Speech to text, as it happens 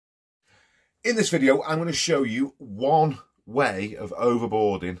In this video, I'm going to show you one way of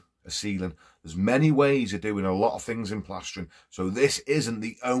overboarding a ceiling. There's many ways of doing a lot of things in plastering, so this isn't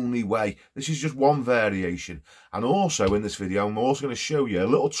the only way. This is just one variation. And also in this video, I'm also going to show you a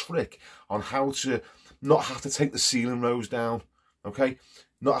little trick on how to not have to take the ceiling rows down, okay?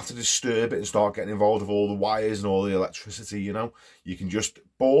 Not have to disturb it and start getting involved with all the wires and all the electricity, you know? You can just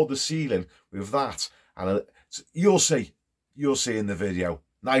board the ceiling with that, and you'll see in the video.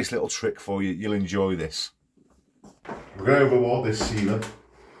 Nice little trick for you. You'll enjoy this. We're going to overboard this ceiling,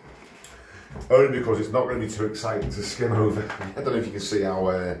 only because it's not going to be too exciting to skim over. I don't know if you can see how.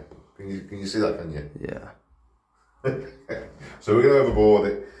 Can you see that? Can you? Yeah. So we're going to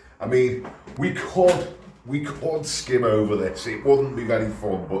overboard it. I mean, we could skim over this. It wouldn't be very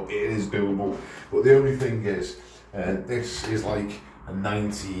fun, but it is doable. But the only thing is, this is like a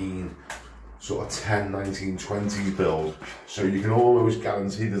 1920s build, so you can almost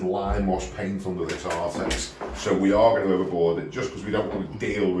guarantee there's lime wash paint under this Artex. So we are going to overboard it, just because we don't want to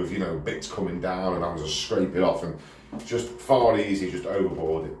deal with, you know, bits coming down and having to scrape it off, and it's just far easier just to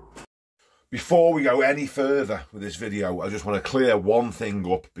overboard it. Before we go any further with this video, I just want to clear one thing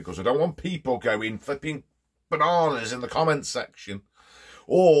up, because I don't want people going flipping bananas in the comments section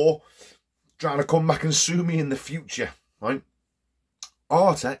or trying to come back and sue me in the future, right?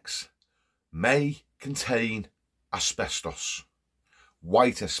 Artex may contain asbestos,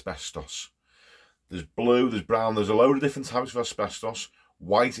 white asbestos. There's blue, there's brown, there's a load of different types of asbestos.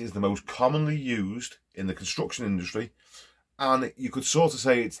 White is the most commonly used in the construction industry, and you could sort of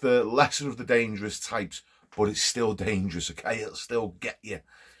say it's the lesser of the dangerous types, but it's still dangerous, okay? It'll still get you.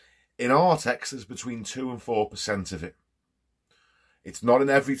 In Artex, there's between 2 and 4% of it. It's not in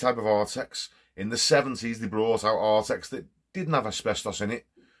every type of Artex. In the 70s, they brought out Artex that didn't have asbestos in it,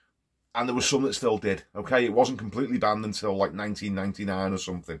 and there was some that still did, okay? It wasn't completely banned until like 1999 or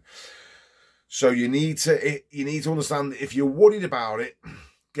something. So you need to understand, if you're worried about it,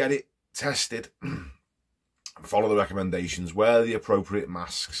 get it tested. Follow the recommendations, wear the appropriate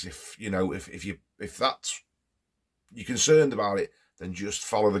masks. If that's, you're concerned about it, then just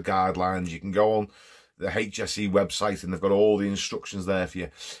follow the guidelines. You can go on the HSE website and they've got all the instructions there for you.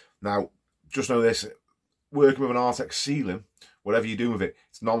 Now, just know this, working with an Artex ceiling, whatever you do with it,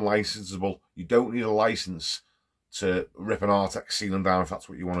 it's non-licensable. You don't need a license to rip an Artex ceiling down if that's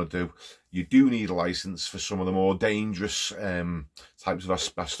what you want to do. You do need a license for some of the more dangerous types of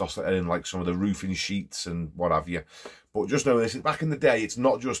asbestos that are in, like some of the roofing sheets and what have you. But just know this, back in the day, it's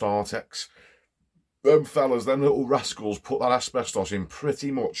not just Artex. Them fellas, them little rascals, put that asbestos in pretty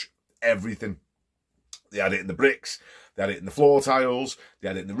much everything. They had it in the bricks, they had it in the floor tiles, they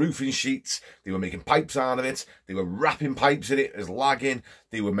had it in the roofing sheets, they were making pipes out of it, they were wrapping pipes in it as lagging,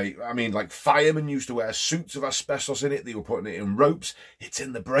 they were like firemen used to wear suits of asbestos in it, they were putting it in ropes, it's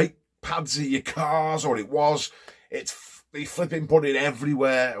in the brake pads of your cars, or it was, they flipping put it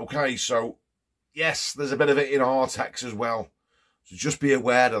everywhere, okay? So, yes, there's a bit of it in Artex as well. So just be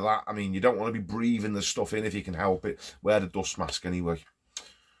aware of that. I mean, you don't want to be breathing the stuff in if you can help it. Wear the dust mask anyway.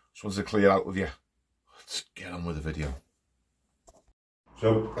 Just wanted to clear out with you. Let's get on with the video.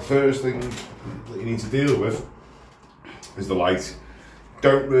 So the first thing that you need to deal with is the light.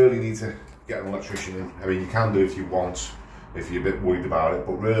 Don't really need to get an electrician in. I mean, you can do if you want, if you're a bit worried about it,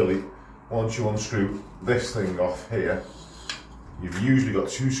 but really, once you unscrew this thing off here, you've usually got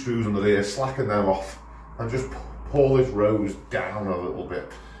 2 screws under there, slacken them off, and just pull this rose down a little bit.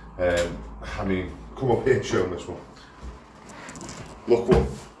 I mean, come up here and show them this one. Look what,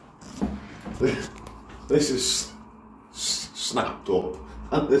 this is snapped up,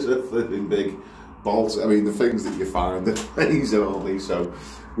 and there's a flipping big bolt. I mean, the things that you find, they're amazing, aren't they? So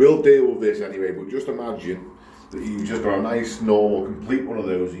we'll deal with this anyway, but just imagine that you've just got a nice, normal, complete one of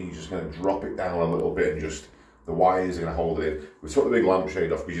those, and you're just going to drop it down a little bit, and just the wires are going to hold it in. We took the big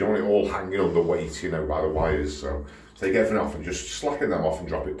lampshade off because you don't want it all hanging under weight, you know, by the wires. So take everything off and just slacken them off and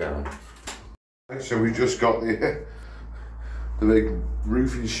drop it down. So we've just got the big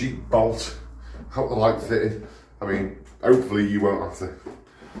roofing sheet bolt out the light fitting. I mean, hopefully you won't have to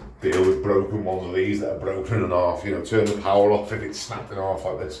deal with broken ones of these that are broken in half, you know, turn the power off if it's snapped in half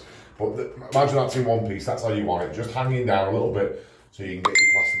like this. But imagine that's in one piece, that's how you want it, just hanging down a little bit so you can get your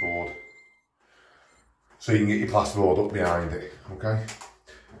plasterboard. So you can get your plasterboard up behind it, okay?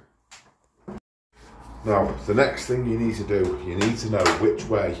 Now, the next thing you need to do, you need to know which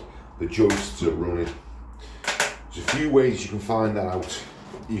way the joists are running. There's a few ways you can find that out.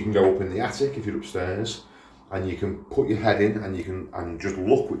 You can go up in the attic if you're upstairs, and you can put your head in and you can just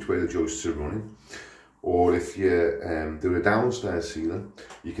look which way the joists are running. Or if you're doing a downstairs ceiling,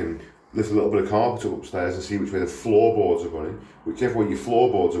 you can lift a little bit of carpet up upstairs and see which way the floorboards are running. Whichever way your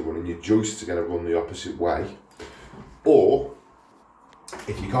floorboards are running, your joists are going to run the opposite way. Or,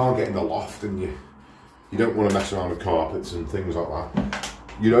 if you can't get in the loft and you don't want to mess around with carpets and things like that,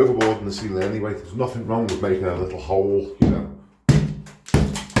 you're overboarding the ceiling anyway. There's nothing wrong with making a little hole, you know.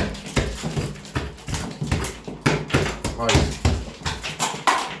 Right.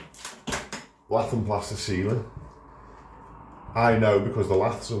 Lath and plaster ceiling. I know because the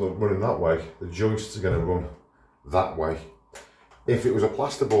laths are running that way, the joists are going to run that way. If it was a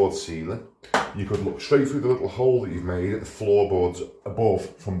plasterboard ceiling, you could look straight through the little hole that you've made at the floorboards above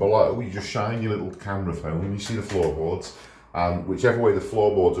from below. You just shine your little camera phone and you see the floorboards, and whichever way the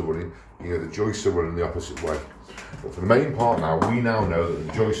floorboards are running, you know, the joists are running the opposite way. But for the main part now, we now know that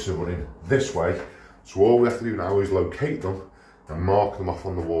the joists are running this way, so all we have to do now is locate them and mark them off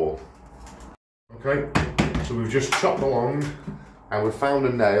on the wall. Okay, so we've just chopped along and we've found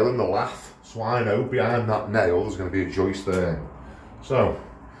a nail in the lath, so I know behind that nail there's going to be a joist there. So,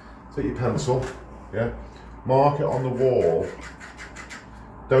 take your pencil, yeah, mark it on the wall.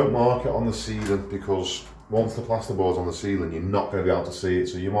 Don't mark it on the ceiling, because once the plasterboard's on the ceiling, you're not going to be able to see it.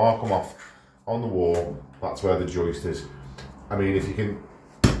 So you mark them off on the wall. That's where the joist is. I mean, if you can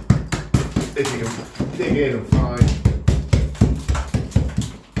dig in and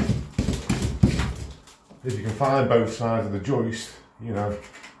find both sides of the joist, you know,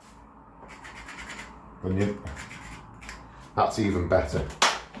 then that's even better.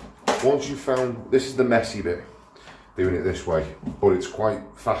 Once you've found, this is the messy bit, doing it this way, but it's quite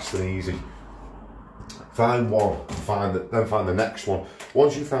fast and easy. Find one, then find the next one.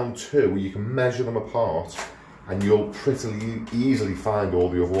 Once you've found two, you can measure them apart and you'll pretty easily find all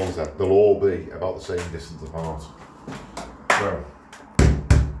the other ones then. They'll all be about the same distance apart. So,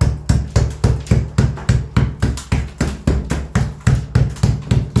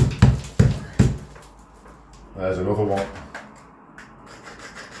 there's another one.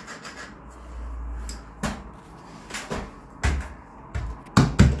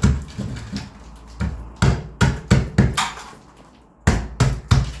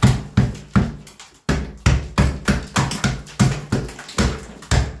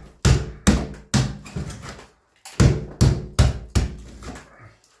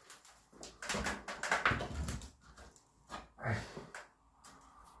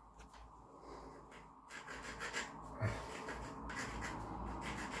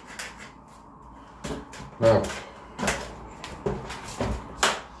 Now,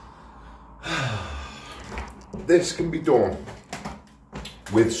 this can be done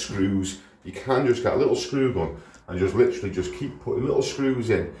with screws. You can just get a little screw gun and just literally just keep putting little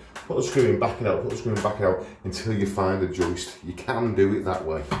screws in, put the screw in, back it out, put the screw in, back it out until you find a joist. You can do it that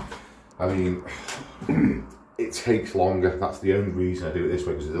way. I mean, it takes longer. That's the only reason I do it this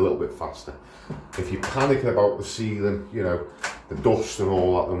way, because it's a little bit faster. If you're panicking about the ceiling, you know, the dust and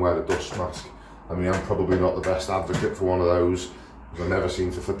all that, then wear the dust mask. I mean, I'm probably not the best advocate for one of those, because I never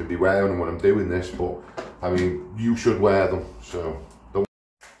seem to flipping be wearing them when I'm doing this, but I mean, you should wear them, so don't.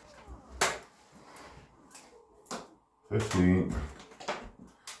 15.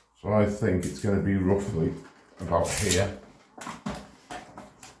 So I think it's going to be roughly about here.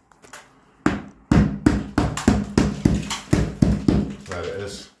 There it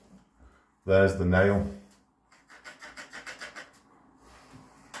is. There's the nail.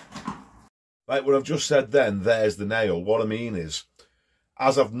 Like what I've just said then, there's the nail. What I mean is,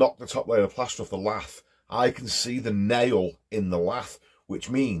 as I've knocked the top layer of plaster off the lath, I can see the nail in the lath, which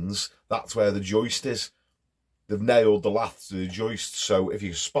means that's where the joist is. They've nailed the lath to the joist, so if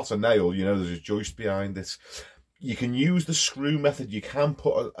you spot a nail, you know there's a joist behind it. You can use the screw method. You can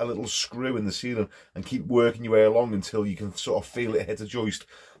put a little screw in the ceiling and keep working your way along until you can sort of feel it hit a joist.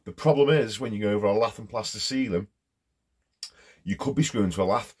 The problem is, when you go over a lath and plaster ceiling, you could be screwing to a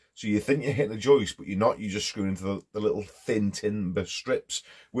lath. So you think you're hitting a joist, but you're not. You're just screwing into the little thin timber strips,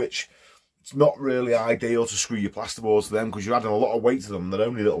 which it's not really ideal to screw your plasterboards to them, because you're adding a lot of weight to them. They're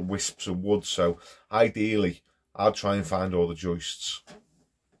only little wisps of wood, so ideally I'd try and find all the joists.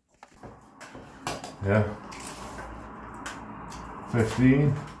 Yeah.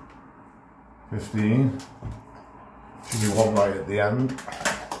 15. 15. Should be one right at the end.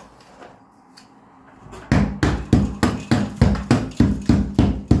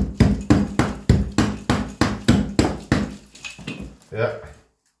 Yeah,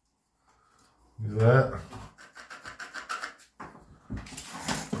 do that.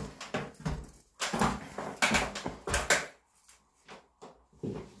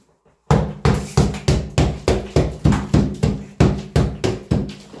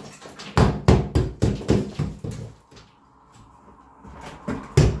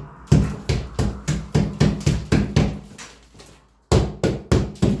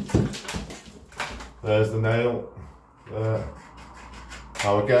 There's the nail. There.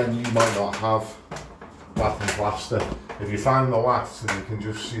 Now again, you might not have lath and plaster. If you find the lath, then you can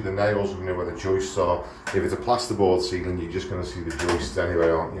just see the nails, you know where the joists are. If it's a plasterboard ceiling, you're just going to see the joists anyway,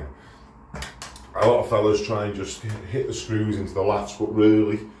 aren't you? A lot of fellas try and just hit the screws into the laths, but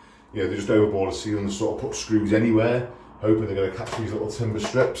really, you know, they just overboard a ceiling and sort of put screws anywhere, hoping they're going to catch these little timber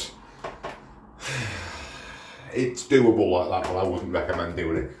strips. It's doable like that, but I wouldn't recommend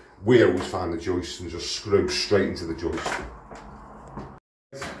doing it. We always find the joists and just screw straight into the joist.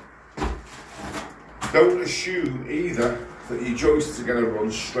 Don't assume either that your joists are going to run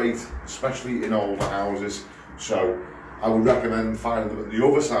straight, especially in older houses. So I would recommend finding them at the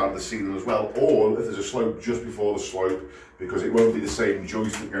other side of the ceiling as well, or if there's a slope just before the slope, because it won't be the same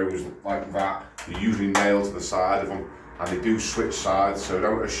joist that goes like that. They usually nail to the side of them, and they do switch sides, so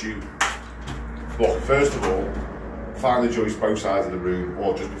don't assume. But first of all, find the joist both sides of the room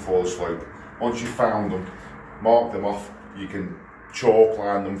or just before the slope. Once you've found them, mark them off. You can chalk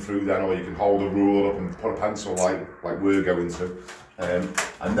line them through then, or you can hold a ruler up and put a pencil like we're going to.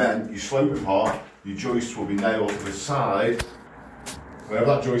 And then your sloping part, your joist will be nailed to the side. Wherever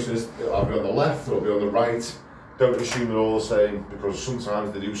that joist is, it'll either be on the left or it'll be on the right. Don't assume they're all the same, because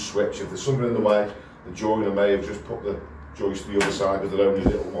sometimes they do switch. If there's something in the way, the joiner may have just put the joist to the other side because they're only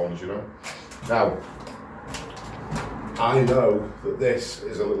little ones, you know. Now, I know that this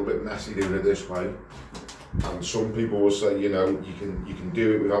is a little bit messy doing it this way, and some people will say, you know, you can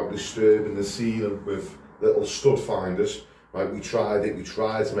do it without disturbing the ceiling with little stud finders. Right, we tried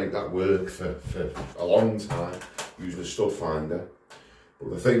to make that work for a long time using a stud finder.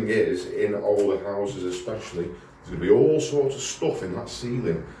 But the thing is, in older houses especially, there's going to be all sorts of stuff in that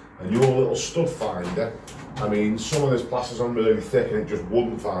ceiling, and your little stud finder, I mean, some of this plaster's on really thick and it just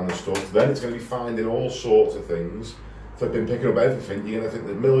wouldn't find the studs. Then it's going to be finding all sorts of things. If I've been picking up everything, you're going to think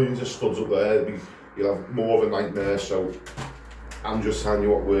there's millions of studs up there. You'll have more of a nightmare. So I'm just telling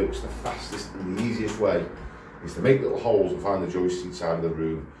you what works the fastest and the easiest way is to make little holes and find the joists inside of the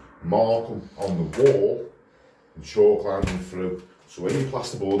room, mark them on the wall and chalk line them through. So when your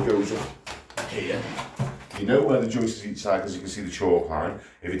plasterboard goes up here, you know where the joist is each side because you can see the chalk line.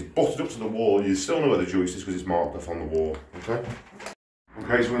 If it's butted up to the wall, you still know where the joist is because it's marked off on the wall. Okay?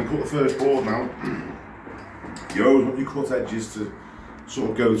 Okay, so we're going to cut the first board now. You always want your cut edges to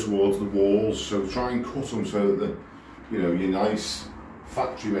sort of go towards the walls, so try and cut them so that the, you know, your nice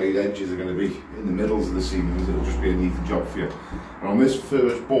factory-made edges are going to be in the middles of the ceilings. It'll just be a neat job for you. And on this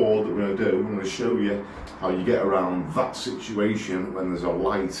first board that we're going to do, I'm going to show you how you get around that situation when there's a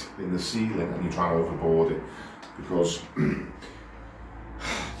light in the ceiling and you're trying to overboard it, because you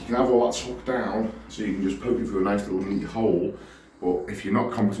can have all that tucked down so you can just poke it through a nice little neat hole. But if you're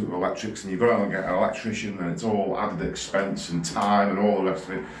not competent with electrics and you've got to get an electrician, then it's all added expense and time and all the rest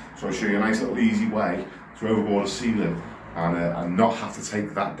of it. So I'll show you a nice little easy way to overboard a ceiling and not have to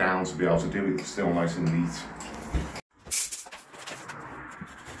take that down to be able to do it still nice and neat.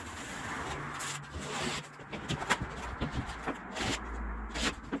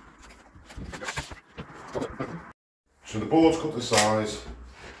 So the board's cut to size.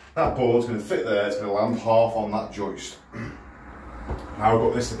 That board's going to fit there, it's going to land half on that joist. Now we've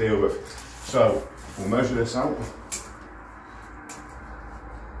got this to deal with. So we'll measure this out.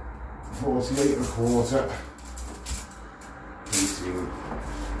 48 1/4. 18.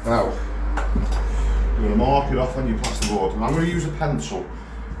 Now, you're going to mark it off on your plasterboard. And I'm going to use a pencil.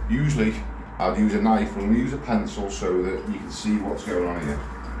 Usually I'd use a knife, but I'm going to use a pencil so that you can see what's going on here.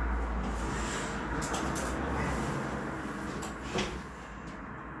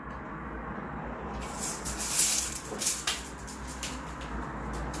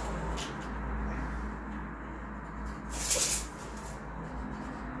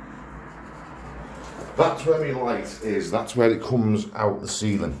 That's where my light is, that's where it comes out the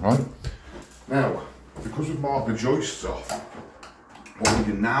ceiling, right? Now, because we've marked the joists off, what we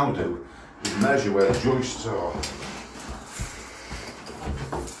can now do is measure where the joists are.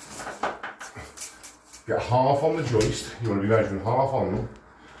 Get half on the joist, you want to be measuring half on them,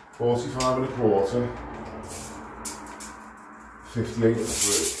 45 1/4, 58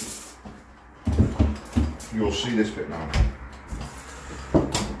 1/3. You'll see this bit now.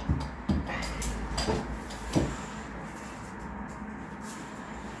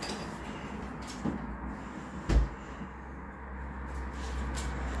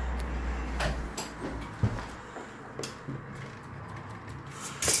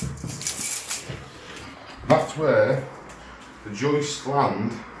 That's where the joists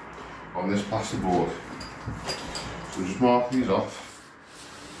land on this plasterboard. So just mark these off.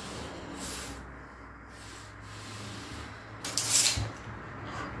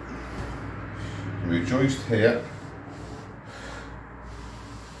 do a joist here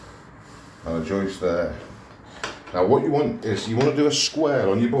and a joist there. Now what you want is, you want to do a square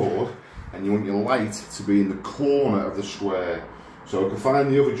on your board and you want your light to be in the corner of the square. So I can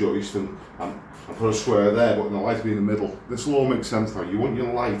find the other joist and put a square there, but the light to be in the middle. This will all make sense now. You want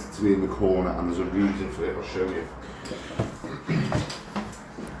your light to be in the corner, and there's a reason for it. I'll show you.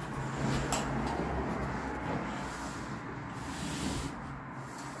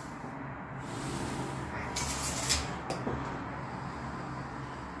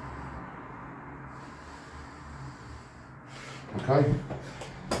 Okay,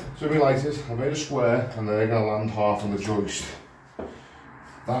 so my light is, I made a square and they're going to land half on the joist.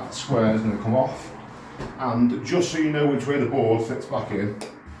 That square is going to come off, and just so you know which way the board fits back in,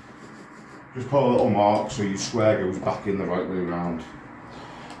 just put a little mark so your square goes back in the right way around.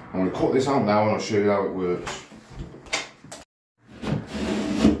 I'm going to cut this out now and I'll show you how it works.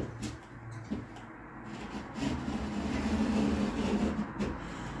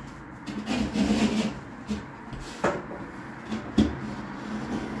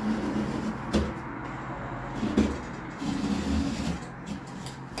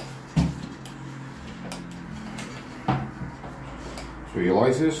 So your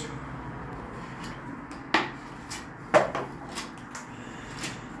light is.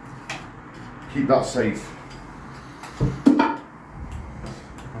 Keep that safe.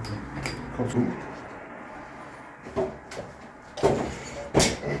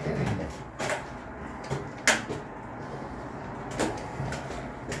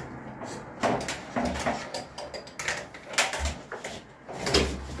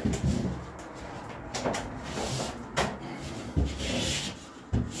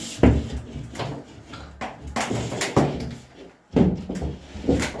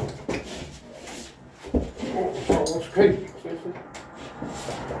 Okay.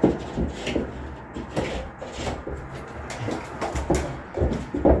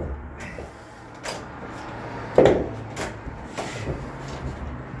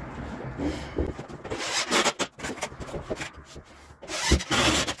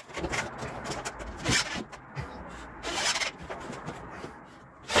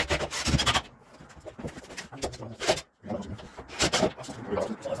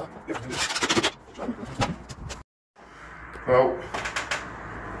 Well,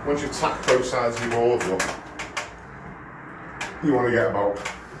 once you've tacked both sides of your boards up, you want to get about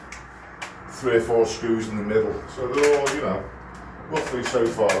 3 or 4 screws in the middle. So they're all, you know, roughly so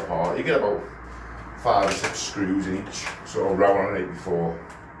far apart. You get about 5 or 6 screws in each sort of row on an 84.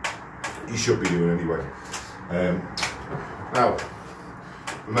 You should be doing anyway. Now,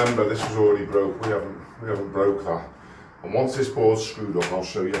 remember this was already broke. We haven't broke that. And once this board's screwed up, I'll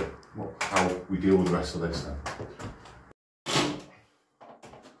show you how we deal with the rest of this then.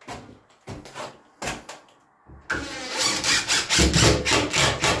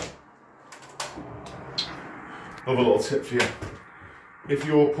 Another little tip for you: if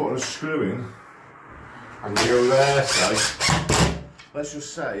you're putting a screw in and you go there, say, let's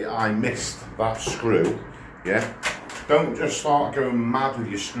just say I missed that screw, yeah? Don't just start going mad with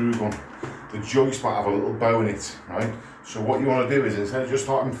your screw gun. The joist might have a little bow in it, right? So what you want to do is, instead of just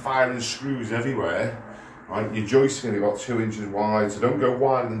starting firing screws everywhere, right, your joist is going to be about 2 inches wide, so don't go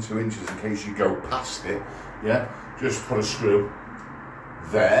wider than 2 inches in case you go past it, yeah? Just put a screw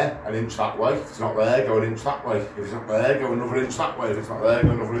there, an inch that way. If it's not there, go an inch that way. If it's not there, go another inch that way. If it's not there, go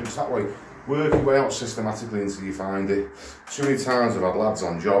another inch that way. Work your way out systematically until you find it. Too many times I've had lads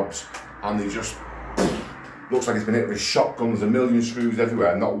on jobs and they just, looks like it's been hit with a shotgun. There's a million screws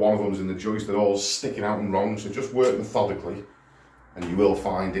everywhere, not one of them's in the joist. They're all sticking out and wrong. So just work methodically and you will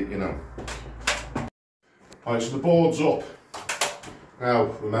find it, you know. Alright, so the board's up. Now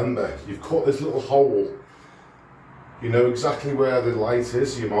remember, you've cut this little hole. You know exactly where the light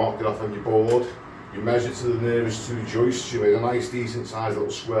is, so you mark it off on your board. You measure to the nearest 2 joists. You made a nice decent sized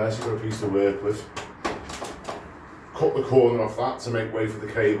little square, so you've got a piece to work with. Cut the corner off that to make way for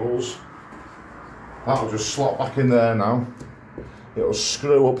the cables. That'll just slot back in there now. It'll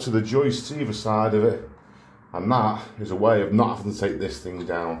screw up to the joists either side of it. And that is a way of not having to take this thing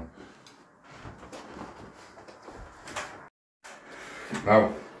down.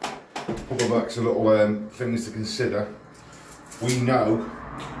 Now, a couple of extra little things to consider. We know,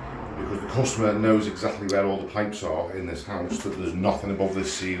 because the customer knows exactly where all the pipes are in this house, that there's nothing above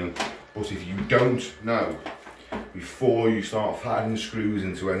this ceiling. But if you don't know, before you start firing screws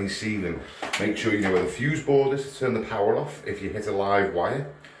into any ceiling, make sure you know where the fuse board is to turn the power off if you hit a live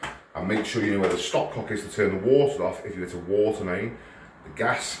wire, and make sure you know where the stopcock is to turn the water off if you hit a water main, the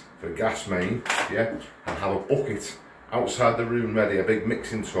gas for the gas main, yeah, and have a bucket outside the room ready, a big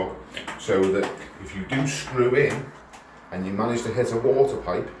mixing tub, so that if you do screw in and you manage to hit a water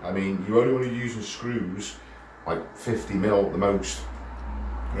pipe, I mean, you only want to use screws like 50 mil at the most.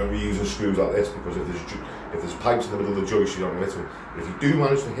 You're only using screws like this because if there's pipes in the middle of the joist, you don't want to hit them. But if you do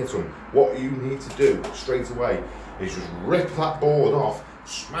manage to hit them, what you need to do straight away is just rip that board off,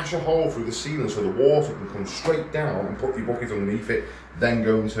 smash a hole through the ceiling so the water can come straight down, and put your bucket underneath it, then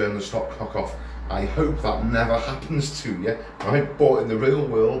go and turn the stopcock off. I hope that never happens to you, right? But in the real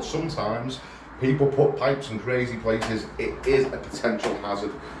world, sometimes people put pipes in crazy places. It is a potential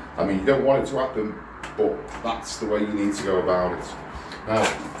hazard. I mean, you don't want it to happen, but that's the way you need to go about it. Now,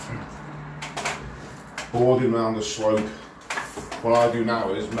 boarding around the slope, what I do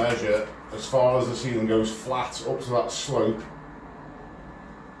now is measure as far as the ceiling goes flat up to that slope,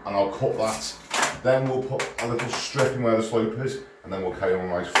 and I'll cut that. Then we'll put a little strip in where the slope is, and then we'll carry on a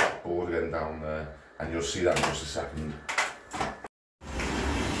nice flat board again down there, and you'll see that in just a second.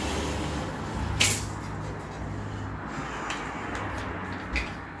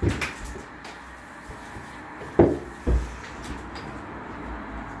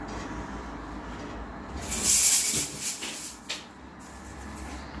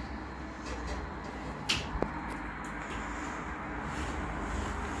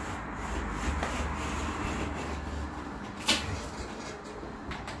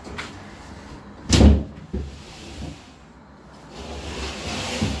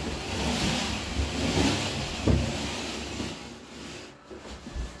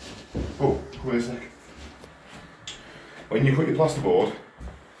 Oh, wait a sec. When you cut your plasterboard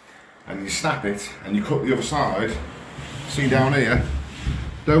and you snap it and you cut the other side, see down here,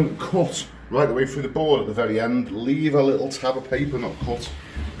 don't cut right the way through the board at the very end. Leave a little tab of paper not cut,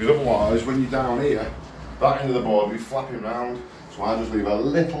 because otherwise when you're down here, that end of the board will be flapping round. So I just leave a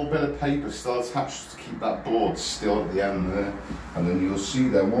little bit of paper still attached to keep that board still at the end there, and then you'll see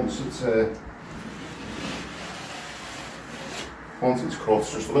then once it's cut,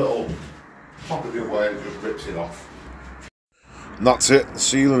 just a little pop it the other way and it just rips it off. And that's it. The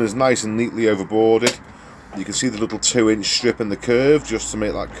ceiling is nice and neatly overboarded. You can see the little 2-inch strip in the curve just to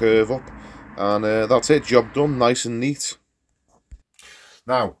make that curve up, and that's it, job done, nice and neat.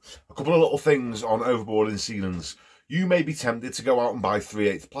 Now, a couple of little things on overboarding ceilings. You may be tempted to go out and buy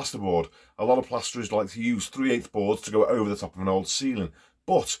 3/8 plasterboard. A lot of plasterers like to use 3/8 boards to go over the top of an old ceiling,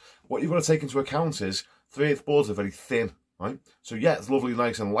 but what you've got to take into account is 3/8 boards are very thin. Right? So yeah, it's lovely,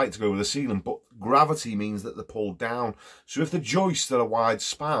 nice and light to go over the ceiling, but gravity means that they're pulled down. So if the joists are a wide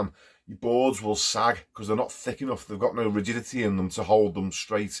span, your boards will sag because they're not thick enough. They've got no rigidity in them to hold them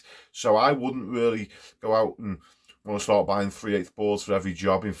straight. So I wouldn't really go out and want to start buying 3/8 boards for every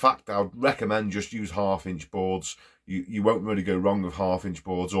job. In fact, I would recommend just use 1/2-inch boards. You won't really go wrong with 1/2-inch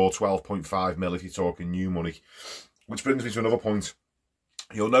boards, or 12.5 mil if you're talking new money. Which brings me to another point.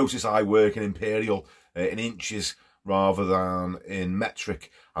 You'll notice I work in imperial, in inches, rather than in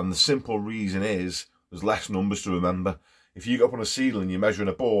metric, and the simple reason is there's less numbers to remember. If you go up on a ceiling, you're measuring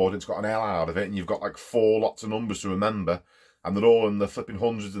a board, it's got an L out of it, and you've got like 4 lots of numbers to remember, and they're all in the flipping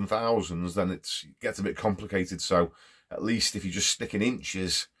hundreds and thousands, then it gets a bit complicated. So at least if you just stick in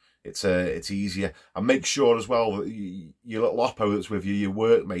inches, it's easier. And make sure as well that your little oppo that's with you, your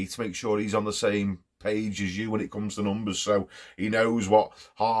workmate, make sure he's on the same page as you when it comes to numbers, so he knows what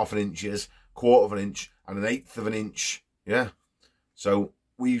 1/2 inch is, 1/4 of an inch, and 1/8 of an inch. Yeah, so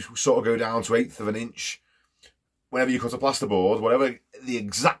we sort of go down to 1/8 of an inch whenever you cut a plasterboard. Whatever the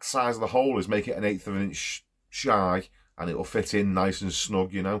exact size of the hole is, make it 1/8 of an inch shy, and it'll fit in nice and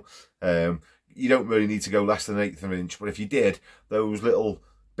snug, you know. You don't really need to go less than 1/8 of an inch, but if you did, those little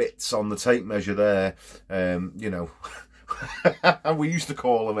bits on the tape measure there, you know, we used to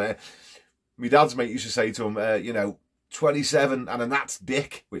call them, my dad's mate used to say to him, you know, 27 and a nat's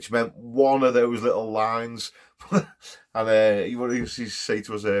dick, which meant one of those little lines. And he used to say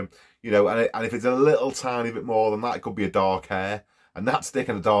to us, you know, and if it's a little tiny bit more than that, it could be a dark hair. A nat's dick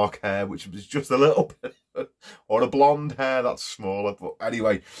and a dark hair, which is just a little bit, or a blonde hair that's smaller. But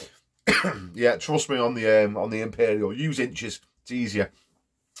anyway, yeah, trust me on the imperial. Use inches, it's easier.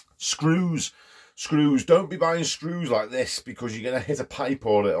 Screws. Don't be buying screws like this, because you're going to hit a pipe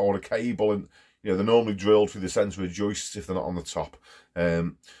or a cable, and you know they're normally drilled through the centre of joists if they're not on the top.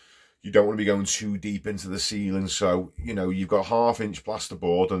 You don't want to be going too deep into the ceiling, so you know you've got 1/2-inch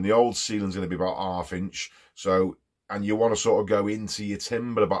plasterboard, and the old ceiling's going to be about 1/2 inch. So, and you want to sort of go into your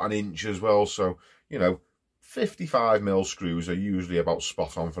timber about 1 inch as well. So you know, 55 mil screws are usually about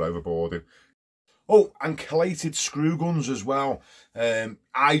spot on for overboarding. Oh, and collated screw guns as well.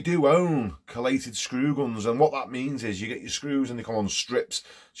 I do own collated screw guns, and what that means is you get your screws and they come on strips,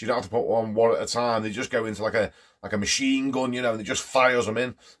 so you don't have to put one at a time. They just go into like like a machine gun, you know, and it just fires them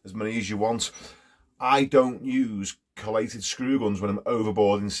in, as many as you want. I don't use collated screw guns when I'm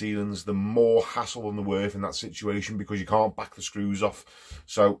overboarding ceilings. The more hassle than the worth in that situation, because you can't back the screws off.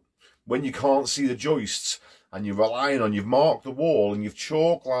 So when you can't see the joists and you're relying on, you've marked the wall and you've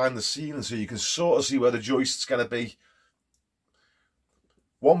chalk lined the ceiling so you can sort of see where the joist's going to be.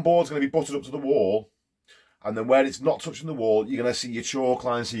 One board's going to be butted up to the wall, and then where it's not touching the wall, you're going to see your chalk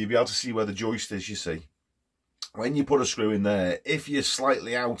line, so you'll be able to see where the joist is, you see. When you put a screw in there, if you're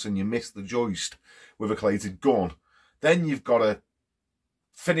slightly out and you miss the joist with a collated gun, then you've got to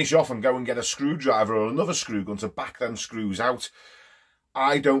finish off and go and get a screwdriver or another screw gun to back them screws out.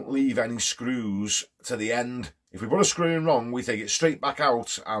 I don't leave any screws to the end. If we put a screw in wrong, we take it straight back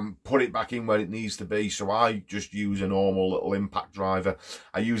out and put it back in where it needs to be. So I just use a normal little impact driver.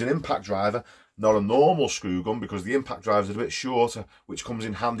 I use an impact driver, not a normal screw gun, because the impact driver is a bit shorter, which comes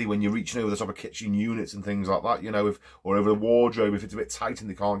in handy when you're reaching over the top of kitchen units and things like that, you know, or over the wardrobe if it's a bit tight and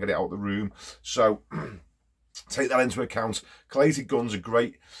they can't get it out of the room. So take that into account. Collated guns are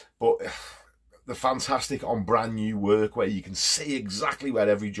great, but they're fantastic on brand new work where you can see exactly where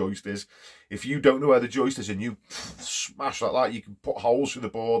every joist is. If you don't know where the joist is and you smash like that, you can put holes through the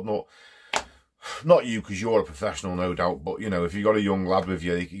board. Not you, because you're a professional, no doubt, but you know, if you've got a young lad with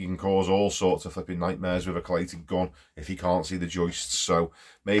you, you can cause all sorts of flipping nightmares with a collated gun if he can't see the joists. So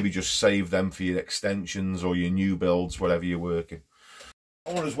maybe just save them for your extensions or your new builds, whatever you're working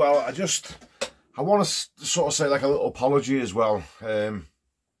on. As well, I want to sort of say like a little apology as well.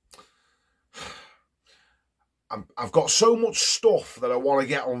 I've got so much stuff that I want to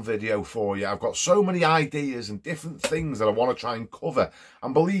get on video for you. I've got so many ideas and different things that I want to try and cover.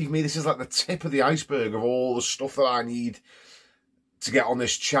 And believe me, this is like the tip of the iceberg of all the stuff that I need to get on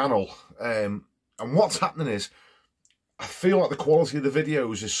this channel. And what's happening is, I feel like the quality of the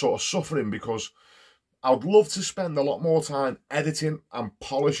videos is sort of suffering because I'd love to spend a lot more time editing and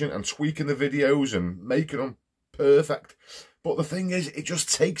polishing and tweaking the videos and making them perfect. But the thing is, it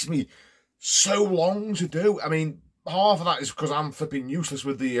just takes me so long to do. I mean, half of that is because I'm flipping useless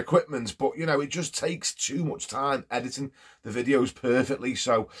with the equipment, but you know, it just takes too much time editing the videos perfectly.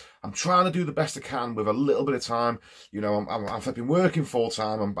 So I'm trying to do the best I can with a little bit of time. You know, I'm flipping working full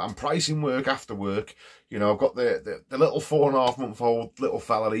time. I'm pricing work after work. You know, I've got the little 4.5-month-old little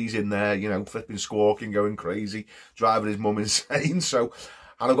fella. He's in there, you know, flipping, squawking, going crazy, driving his mum insane. So,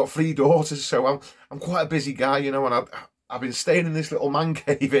 and I've got 3 daughters, so I'm quite a busy guy, you know, and I've been staying in this little man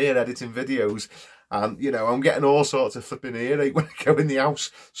cave here editing videos, and you know, I'm getting all sorts of flipping earache when I go in the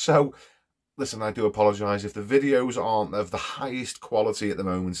house. So listen, I do apologise if the videos aren't of the highest quality at the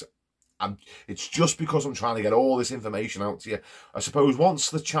moment. It's just because I'm trying to get all this information out to you. I suppose once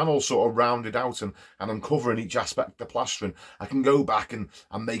the channel's sort of rounded out and I'm covering each aspect of plastering, I can go back and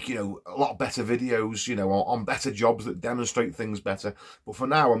make, you know, a lot better videos, you know, on better jobs that demonstrate things better. But for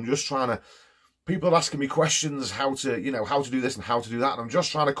now, I'm just trying to, people are asking me questions, how to do this and how to do that, and I'm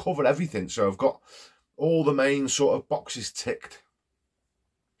just trying to cover everything. So I've got all the main sort of boxes ticked.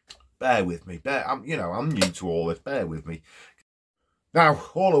 Bear with me. I'm new to all this. Bear with me. Now,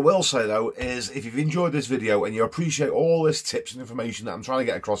 all I will say though is, if you've enjoyed this video and you appreciate all this tips and information that I'm trying to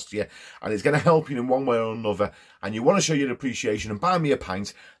get across to you, and it's going to help you in one way or another, and you want to show your appreciation and buy me a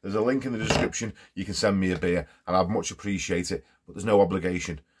pint, there's a link in the description. You can send me a beer, and I'd much appreciate it, but there's no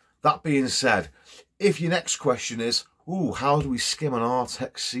obligation. That being said, if your next question is, ooh, how do we skim an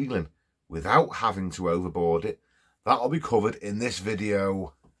Artex ceiling without having to overboard it, that'll be covered in this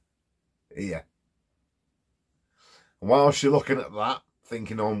video here. And whilst you're looking at that,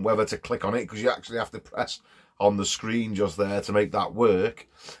 thinking on whether to click on it, because you actually have to press on the screen just there to make that work,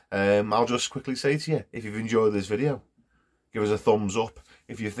 I'll just quickly say to you, if you've enjoyed this video, give us a thumbs up.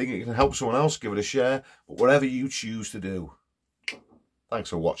 If you think it can help someone else, give it a share. But whatever you choose to do,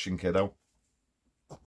 thanks for watching, kiddo.